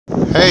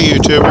Hey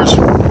YouTubers,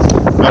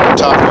 up at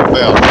Taco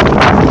Bell.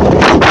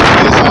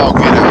 It's all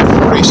get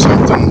out 40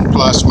 something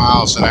plus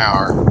miles an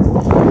hour.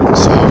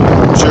 So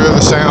I'm sure the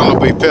sound will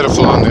be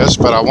pitiful on this,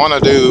 but I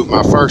want to do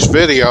my first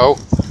video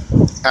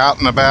out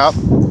and about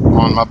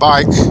on my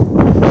bike.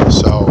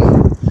 So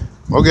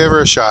we'll give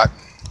her a shot.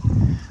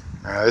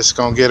 This is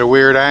going to get a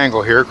weird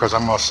angle here because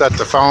I'm going to set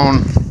the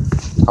phone.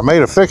 I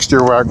made a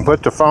fixture where I can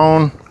put the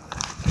phone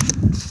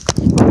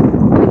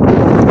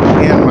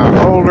in my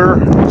holder,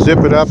 zip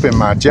it up in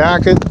my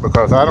jacket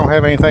because I don't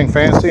have anything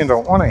fancy and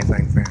don't want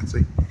anything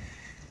fancy.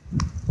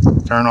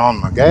 Turn on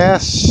my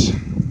gas,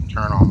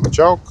 turn on my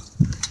choke.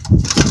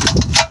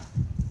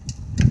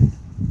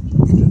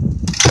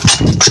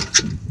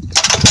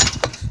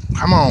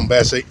 Come on,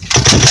 Bessie.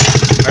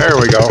 There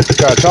we go.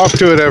 Gotta talk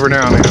to it every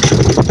now and then.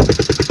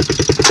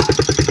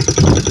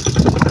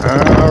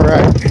 All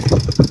right.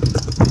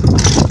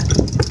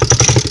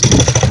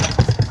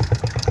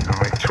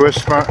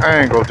 Twist my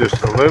angle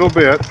just a little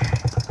bit.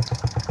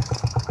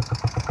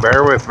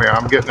 Bear with me,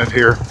 I'm getting it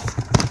here.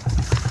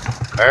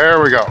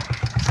 There we go.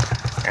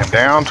 And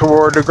down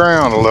toward the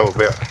ground a little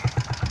bit.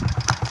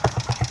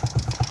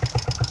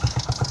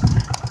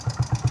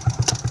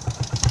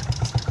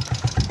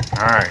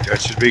 Alright,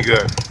 that should be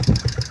good.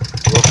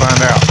 We'll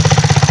find out.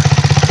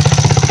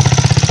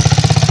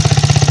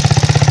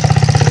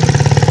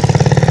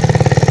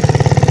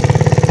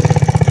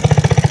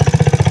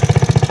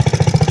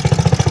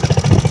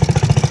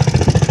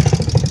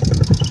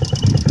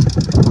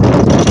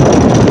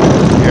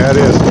 It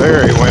is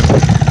very windy.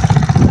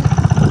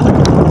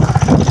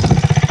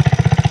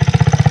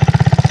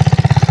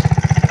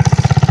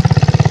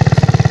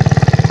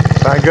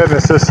 Thank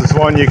goodness this is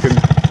one you can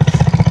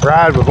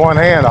ride with one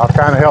hand. I'll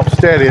kind of help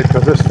steady it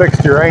because this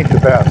fixture ain't the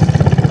best.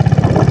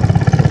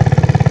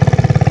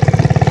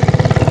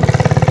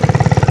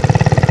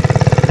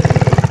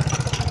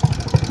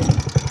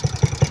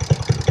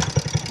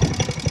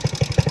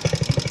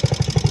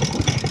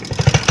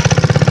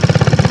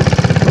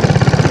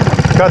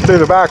 Cut through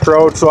the back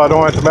road so I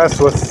don't have to mess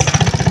with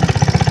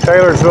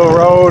Taylorsville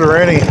Road or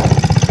any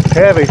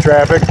heavy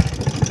traffic,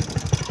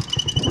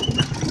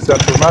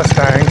 except for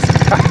Mustangs.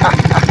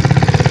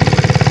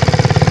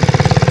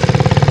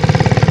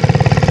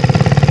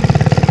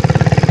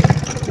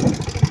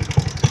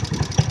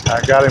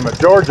 I got him a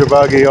Georgia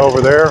buggy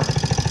over there.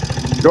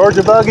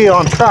 Georgia buggy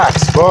on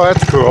tracks. Boy,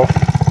 that's cool.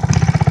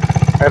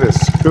 That is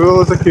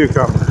cool as a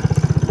cucumber.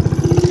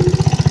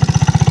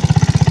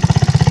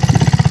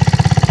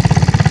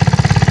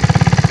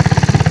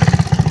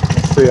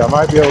 I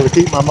might be able to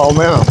keep my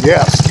momentum.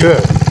 Yes,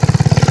 good.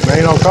 There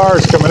ain't no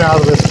cars coming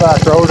out of this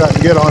back road. I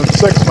can get on 6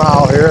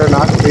 mile here and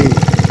not be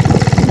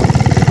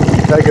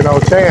taking no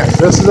chance.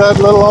 This is that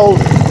little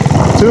old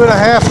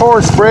 2.5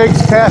 horse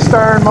Briggs cast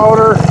iron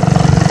motor,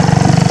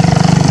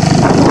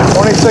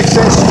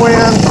 26-inch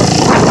Schwinn,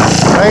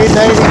 made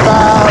in 85.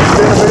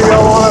 Did a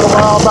video on it a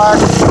while back.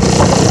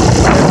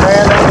 And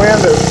man, that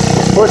wind is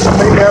pushing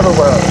me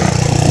everywhere.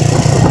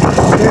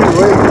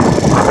 Gee-wee.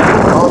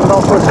 If I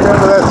don't push it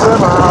into that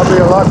semi, I'll be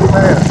a lucky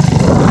man.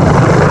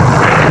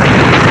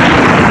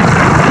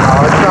 No,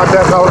 it's not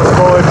that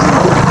noticeable. It's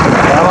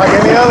not like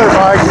any other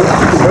bike. It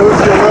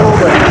moves you a little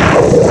bit.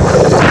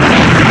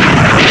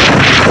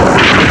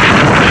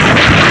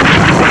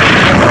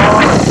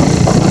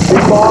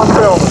 Keep on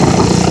filming.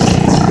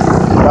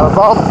 Got a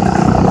bump?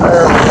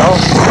 There we go.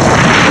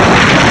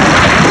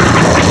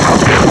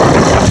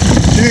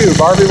 Phew,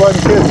 Barbie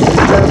wasn't kidding.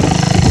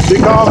 She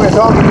called me and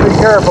told me to be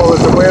careful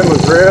as the wind was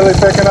really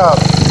picking up.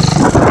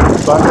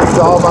 So that means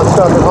all my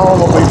stuff at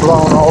home will be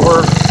blown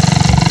over.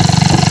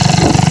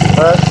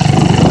 But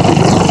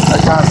that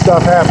kind of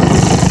stuff happens.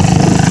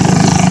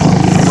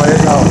 The way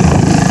it goes.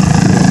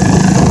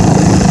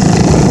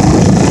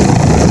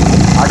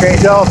 I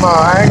can't tell if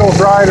my angle's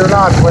right or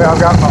not the way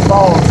I've got my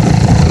phone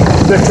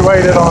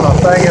situated on a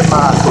thing in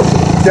my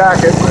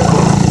jacket.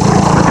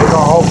 We're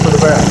going to hope for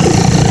the best.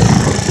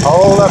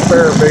 Hold up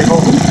there, people.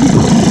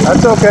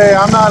 That's okay,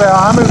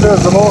 I'm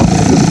invisible.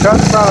 Just cut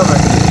in front of me.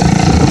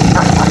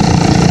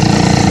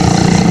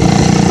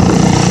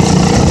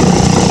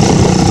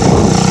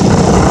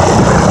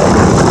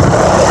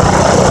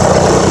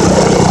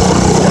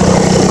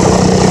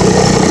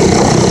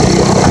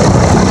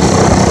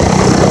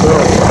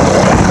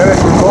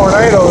 Miniature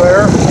tornado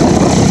there.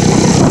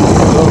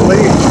 Little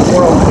leaves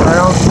swirling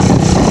around.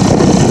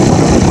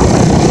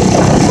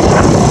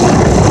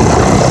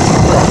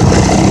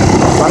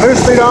 My new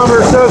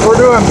speedometer says we're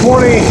doing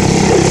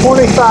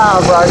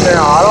 25 right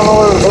now. I don't know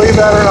whether to believe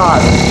that or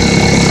not.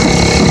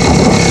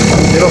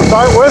 It'll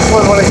start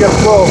whistling when it gets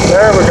close.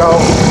 There we go.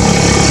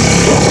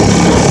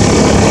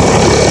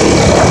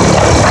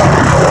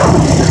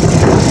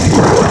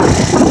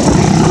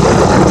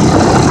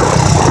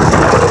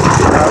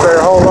 I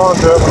better hold on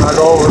to it when I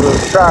go over the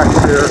tracks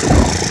here.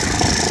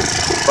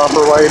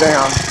 Bumper way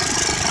down.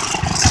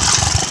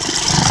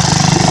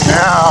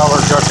 Now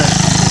we're cooking.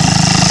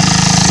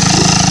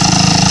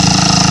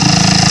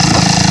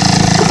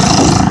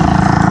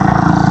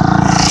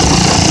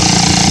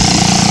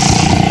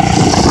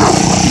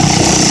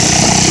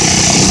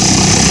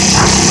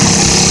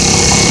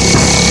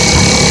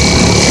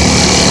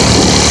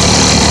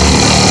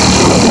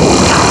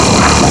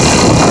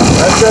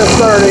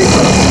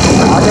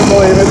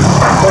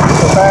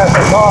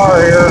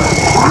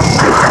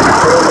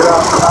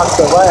 Watch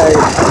the leg.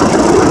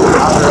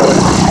 Not really.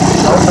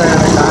 No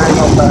panic. I ain't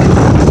no panic.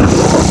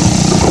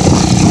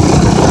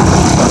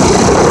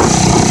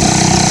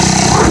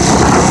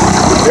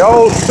 The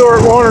old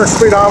Stuart Warner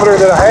speedometer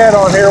that I had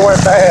on here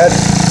went bad.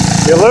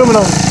 The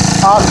aluminum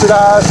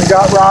oxidized and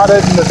got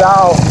rotted and the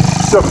dial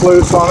shook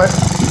loose on it.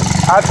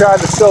 I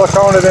tried to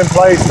silicone it in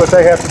place, but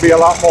they have to be a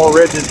lot more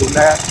rigid than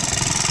that.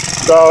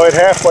 So it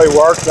halfway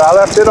worked. I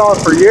left it on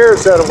for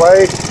years that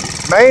way,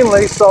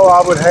 mainly so I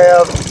would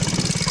have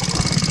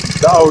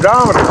the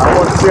odometer. I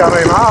wanted to see how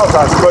many miles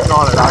I was putting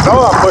on it. I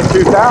know I put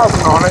 2,000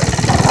 on it.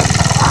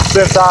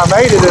 Since I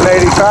made it in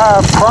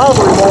 85,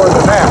 probably more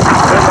than that.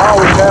 I didn't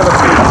always have a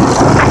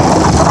speedometer.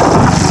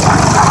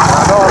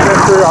 I know I've been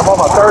through, I'm on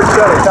my third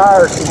set of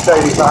tires since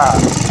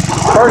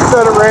 85. First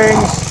set of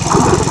rings,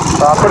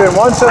 I put in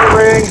one set of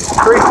rings,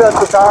 3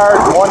 sets of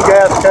tires, and 1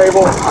 gas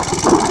cable.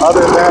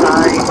 Other than that,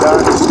 I ain't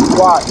done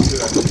squat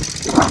to it.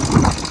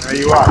 Now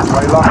you watch,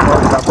 my luck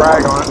works, I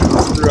brag on it,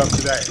 I'll screw up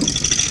today.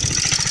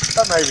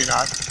 But maybe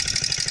not.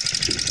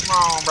 Come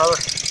on, brother.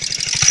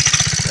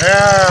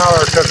 Now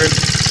they're cooking.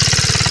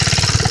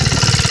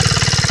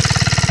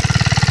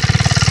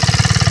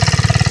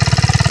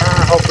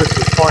 I hope this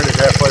is pointed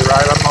halfway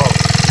right. I'm going to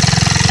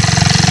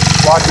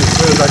watch it as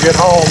soon as I get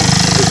home.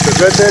 If it's a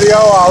good video,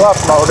 I'll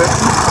upload it.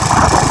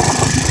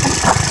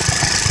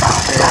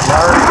 And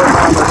learn from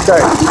my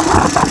mistakes.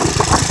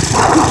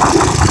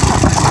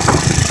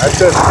 That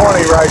says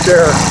 20 right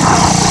there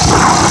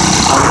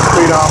on the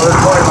speedometer,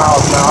 20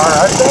 miles an hour.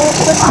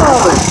 That's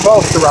probably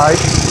close to right.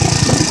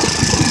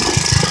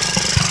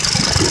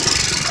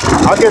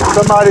 I'll get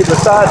somebody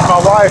besides my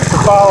wife to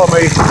follow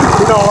me.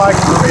 She don't like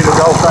for me to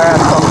go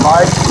fast on the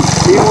bike,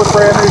 even with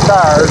brand new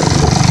tires.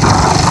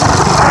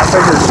 I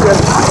figured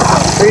shit,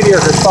 meteor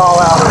could fall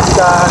out of the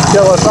sky and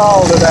kill us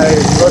all today.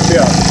 Would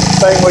be a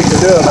thing we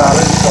could do about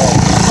it. So,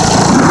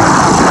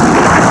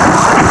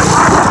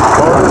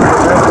 motors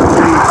are meant to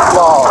be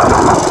flawed.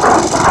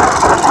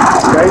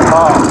 Great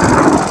law.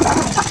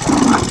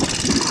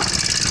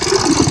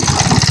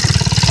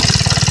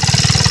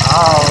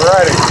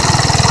 Alrighty.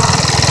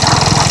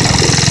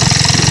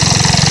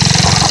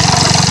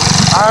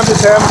 I'm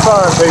just having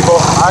fun, people.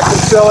 I can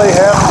silly,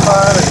 having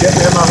fun, and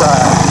getting in my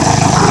ride.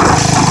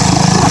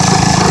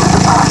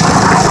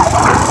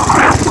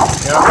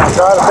 You know, I'm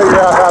trying to figure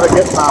out how to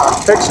get my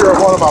picture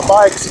of one of my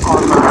bikes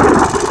on my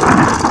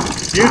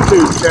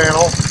YouTube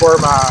channel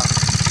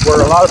where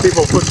a lot of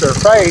people put their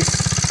face.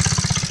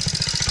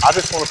 I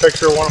just want a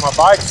picture of one of my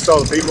bikes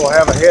so that people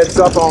have a heads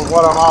up on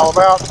what I'm all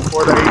about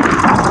before they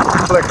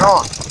click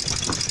on.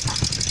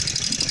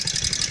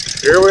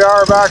 Here we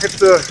are back at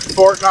the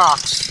Fort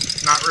Knox.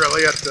 Not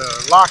really, at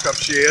the lockup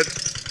shed.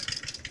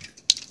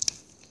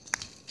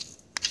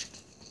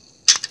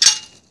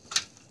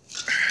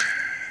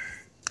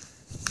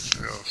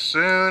 We'll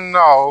soon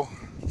know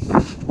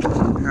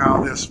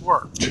how this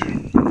worked.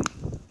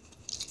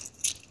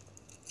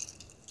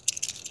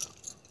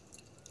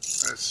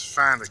 Let's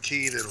find a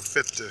key that'll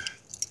fit the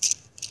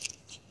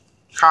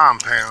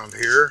compound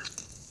here.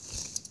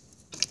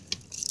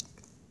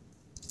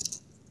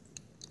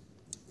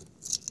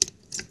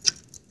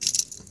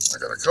 I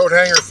got a coat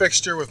hanger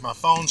fixture with my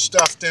phone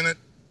stuffed in it,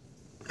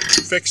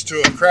 fixed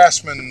to a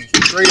Craftsman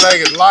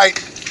 3-legged light,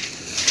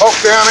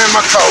 poked down in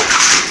my coat.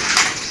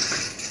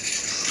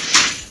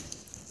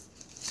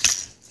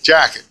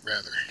 Jacket,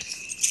 rather.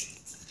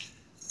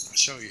 I'll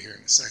show you here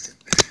in a second.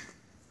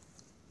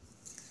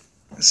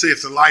 Let's see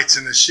if the lights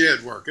in the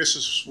shed work. This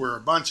is where a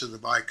bunch of the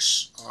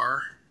bikes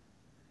are.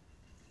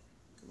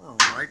 Come on,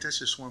 light, that's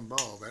just one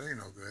bulb. That ain't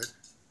no good.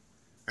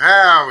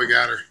 Now we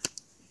got her.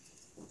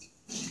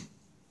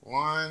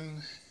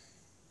 1,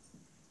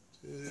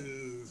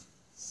 2,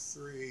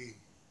 3,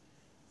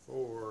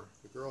 4.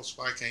 The girl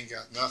spike ain't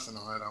got nothing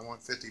on it. I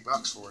want 50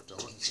 bucks for it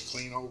though. It's a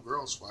clean old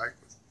girl spike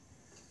with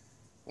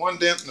 1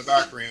 dent in the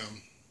back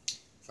rim.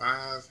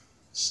 5,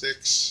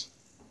 6,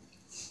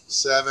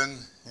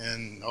 7,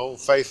 and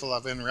Old Faithful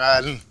I've been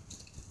riding.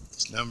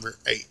 It's number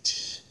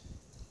 8.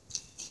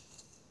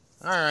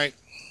 Alright.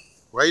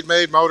 Wade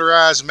made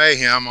Motorized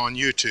Mayhem on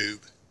YouTube.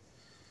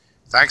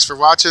 Thanks for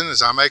watching.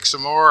 As I make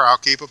some more, I'll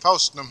keep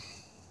posting them.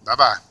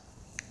 Bye-bye.